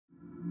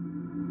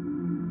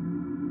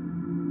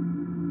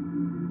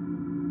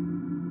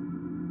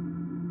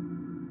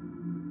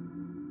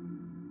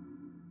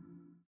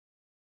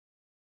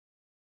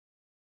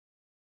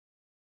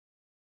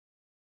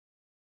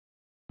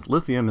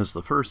Lithium is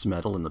the first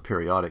metal in the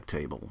periodic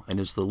table and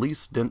is the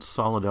least dense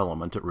solid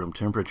element at room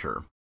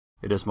temperature.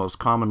 It is most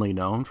commonly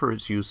known for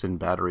its use in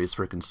batteries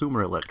for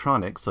consumer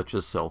electronics such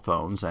as cell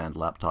phones and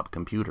laptop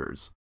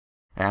computers.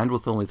 And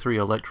with only 3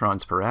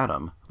 electrons per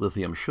atom,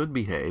 lithium should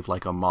behave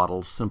like a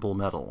model simple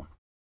metal.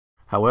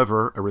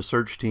 However, a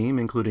research team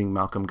including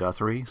Malcolm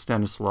Guthrie,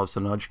 Stanislav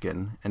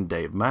Sanojkin, and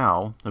Dave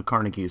Mao of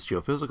Carnegie's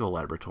Geophysical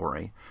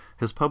Laboratory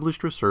has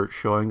published research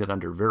showing that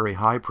under very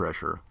high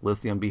pressure,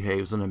 lithium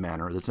behaves in a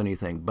manner that's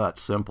anything but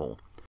simple.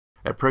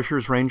 At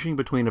pressures ranging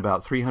between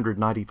about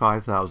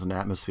 395,000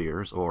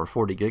 atmospheres, or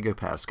 40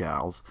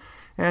 gigapascals,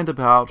 and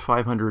about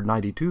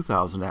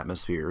 592,000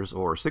 atmospheres,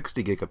 or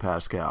 60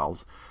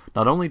 gigapascals,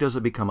 not only does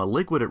it become a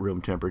liquid at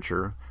room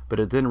temperature, but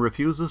it then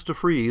refuses to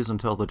freeze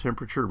until the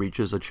temperature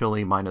reaches a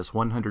chilly minus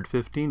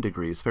 115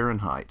 degrees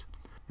Fahrenheit.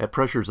 At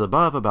pressures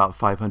above about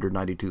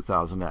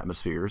 592,000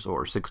 atmospheres,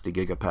 or 60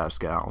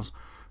 gigapascals,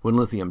 when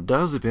lithium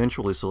does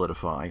eventually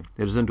solidify,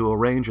 it is into a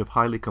range of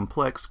highly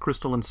complex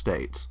crystalline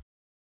states.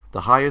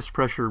 The highest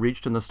pressure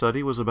reached in the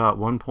study was about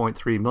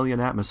 1.3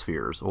 million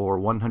atmospheres, or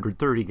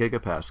 130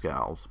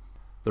 gigapascals.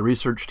 The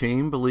research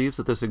team believes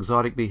that this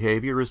exotic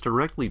behavior is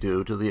directly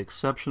due to the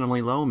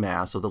exceptionally low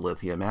mass of the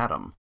lithium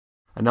atom.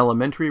 An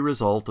elementary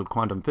result of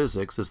quantum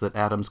physics is that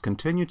atoms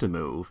continue to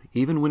move,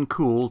 even when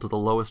cooled to the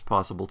lowest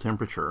possible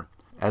temperature.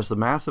 As the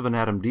mass of an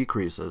atom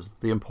decreases,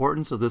 the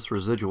importance of this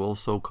residual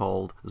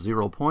so-called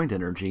zero-point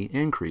energy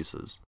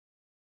increases.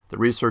 The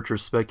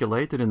researchers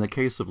speculate that in the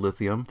case of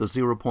lithium, the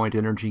zero-point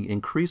energy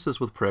increases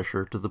with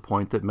pressure to the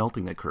point that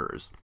melting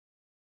occurs.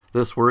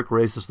 This work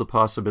raises the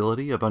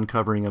possibility of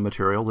uncovering a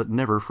material that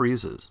never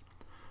freezes.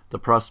 The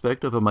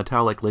prospect of a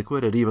metallic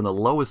liquid at even the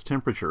lowest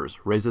temperatures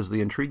raises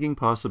the intriguing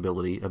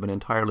possibility of an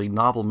entirely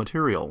novel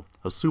material,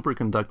 a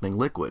superconducting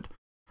liquid,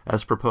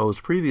 as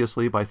proposed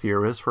previously by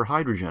theorists for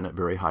hydrogen at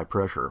very high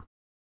pressure.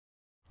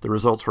 The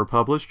results were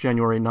published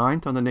January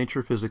 9th on the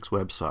Nature Physics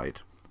website.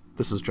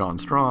 This is John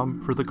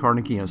Strom for the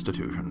Carnegie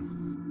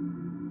Institution.